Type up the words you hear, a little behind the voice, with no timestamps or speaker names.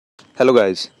Hello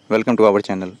guys, welcome to our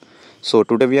channel. So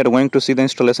today we are going to see the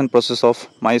installation process of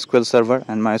MySQL server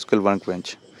and MySQL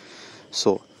Workbench.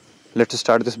 So let's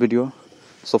start this video.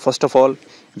 So first of all,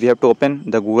 we have to open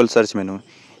the Google search menu.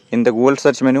 In the Google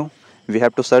search menu, we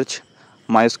have to search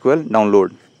MySQL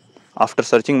download. After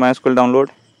searching MySQL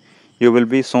download, you will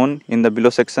be shown in the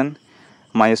below section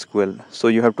MySQL. So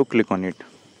you have to click on it.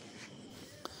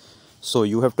 So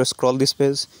you have to scroll this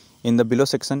page. In the below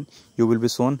section, you will be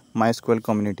shown MySQL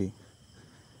community.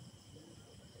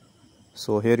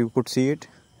 So here you could see it.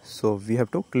 So we have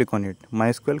to click on it,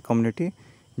 MySQL community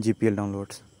GPL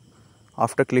downloads.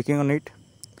 After clicking on it,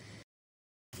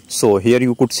 so here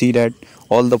you could see that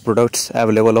all the products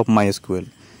available of MySQL.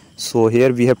 So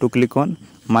here we have to click on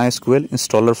MySQL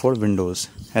installer for Windows,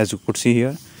 as you could see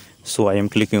here. So I am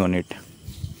clicking on it.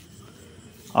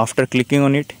 After clicking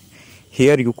on it,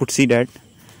 here you could see that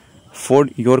for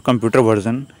your computer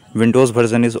version, Windows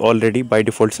version is already by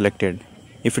default selected.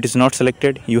 If it is not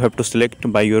selected, you have to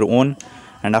select by your own,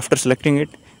 and after selecting it,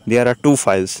 there are two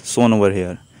files shown over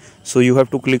here. So you have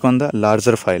to click on the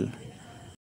larger file.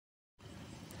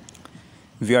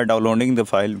 We are downloading the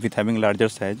file with having larger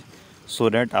size so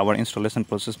that our installation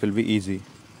process will be easy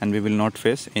and we will not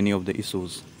face any of the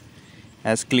issues.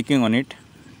 As clicking on it,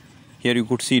 here you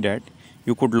could see that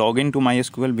you could log into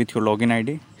MySQL with your login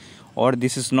ID, or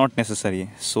this is not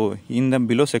necessary. So in the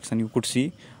below section you could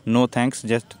see no thanks,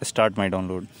 just start my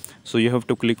download. So you have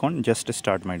to click on just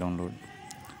start my download.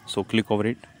 So click over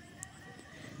it.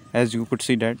 As you could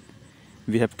see that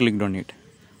we have clicked on it.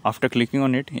 After clicking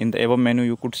on it, in the above menu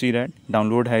you could see that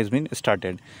download has been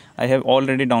started. I have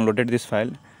already downloaded this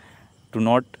file. Do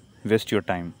not waste your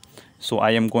time. So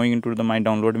I am going into my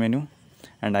download menu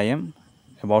and I am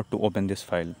about to open this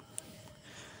file.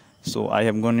 So I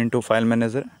have gone into file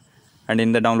manager, and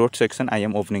in the download section I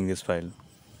am opening this file.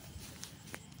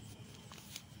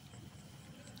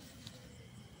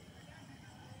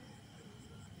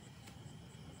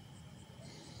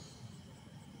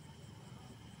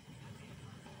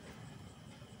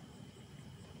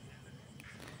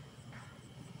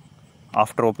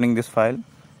 After opening this file,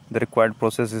 the required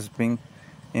process is being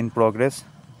in progress.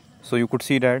 So you could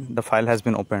see that the file has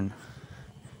been opened.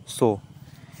 So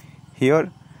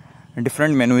here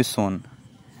different menu is shown.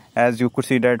 As you could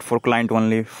see that for client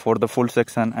only, for the full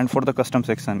section, and for the custom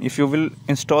section. If you will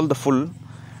install the full,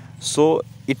 so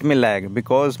it may lag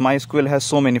because MySQL has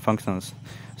so many functions.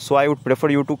 So I would prefer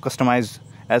you to customize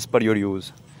as per your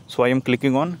use. So I am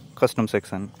clicking on custom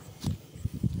section.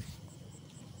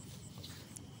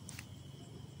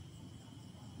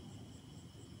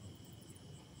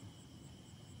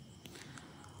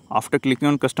 After clicking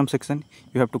on custom section,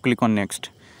 you have to click on next,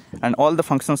 and all the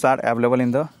functions are available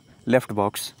in the left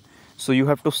box. So you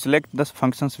have to select the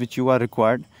functions which you are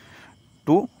required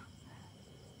to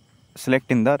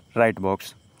select in the right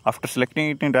box. After selecting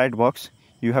it in right box,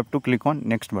 you have to click on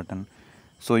next button.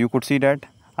 So you could see that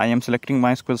I am selecting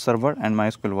MySQL server and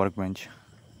MySQL Workbench.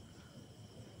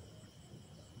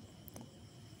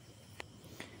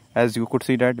 As you could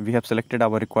see that we have selected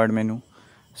our required menu.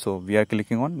 So we are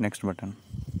clicking on next button.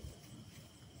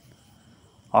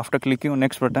 After clicking on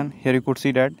next button, here you could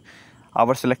see that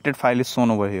our selected file is shown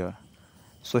over here.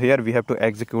 So here we have to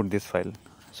execute this file.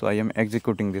 So I am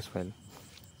executing this file.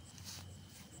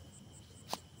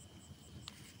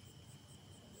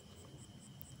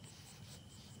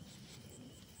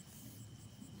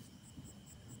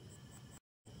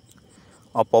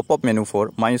 A pop-up menu for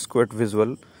MySQL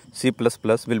Visual C++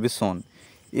 will be shown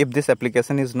if this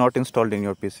application is not installed in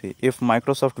your PC. If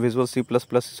Microsoft Visual C++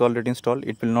 is already installed,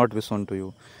 it will not be shown to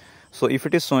you. So if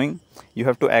it is showing, you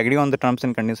have to agree on the terms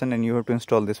and conditions and you have to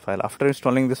install this file. After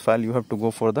installing this file, you have to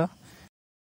go for the...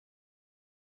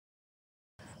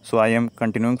 So I am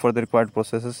continuing for the required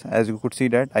processes. As you could see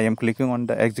that I am clicking on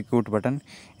the execute button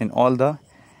in all the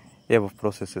above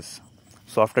processes.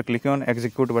 So after clicking on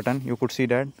execute button, you could see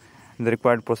that the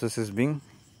required process is being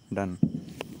done.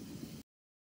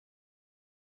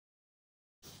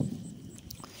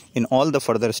 In all the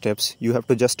further steps, you have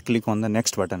to just click on the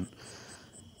next button.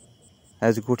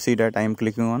 As you could see that I am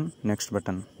clicking on next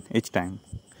button each time.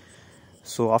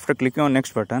 So after clicking on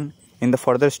next button, in the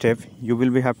further step, you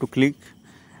will have to click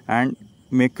and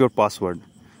make your password.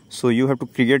 So you have to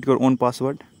create your own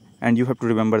password, and you have to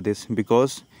remember this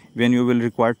because when you will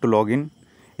require to log in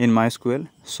MySQL,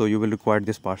 so you will require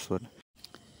this password.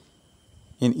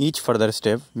 In each further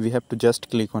step, we have to just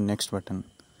click on next button.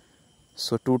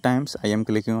 So 2 times I am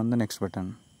clicking on the next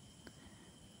button.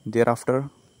 Thereafter,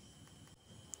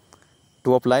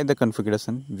 to apply the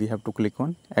configuration, we have to click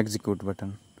on execute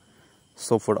button.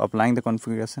 So for applying the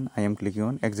configuration, I am clicking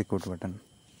on execute button.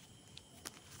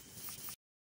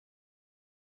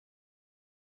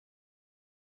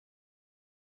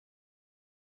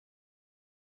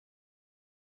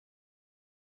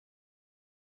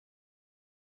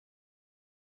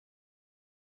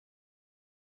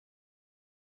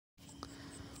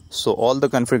 So all the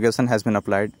configuration has been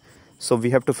applied. So we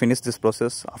have to finish this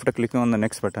process after clicking on the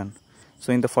next button.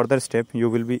 So in the further step, you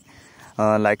will be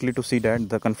likely to see that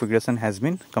the configuration has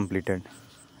been completed.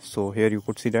 So here you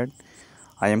could see that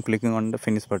I am clicking on the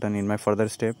finish button in my further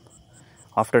step.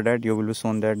 After that, you will be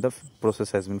shown that the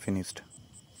process has been finished.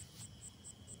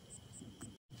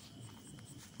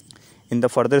 In the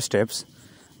further steps,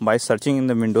 by searching in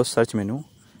the Windows search menu,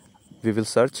 we will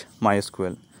search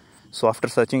MySQL. So after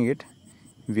searching it,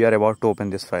 we are about to open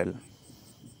this file.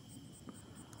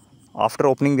 After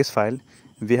opening this file,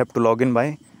 we have to log in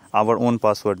by our own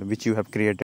password which you have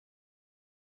created.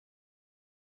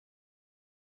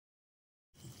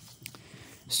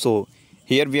 So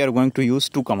here we are going to use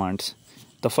two commands.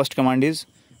 The first command is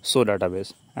show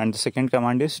database and the second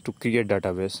command is to create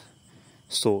database.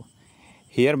 So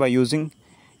here by using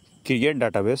create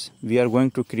database, we are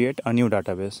going to create a new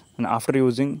database, and after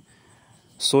using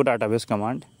show database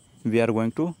command, we are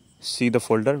going to see the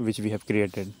folder which we have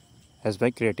created as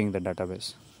by creating the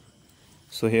database.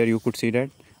 So here you could see that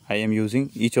I am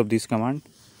using each of these commands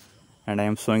and I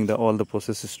am showing all the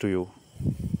processes to you.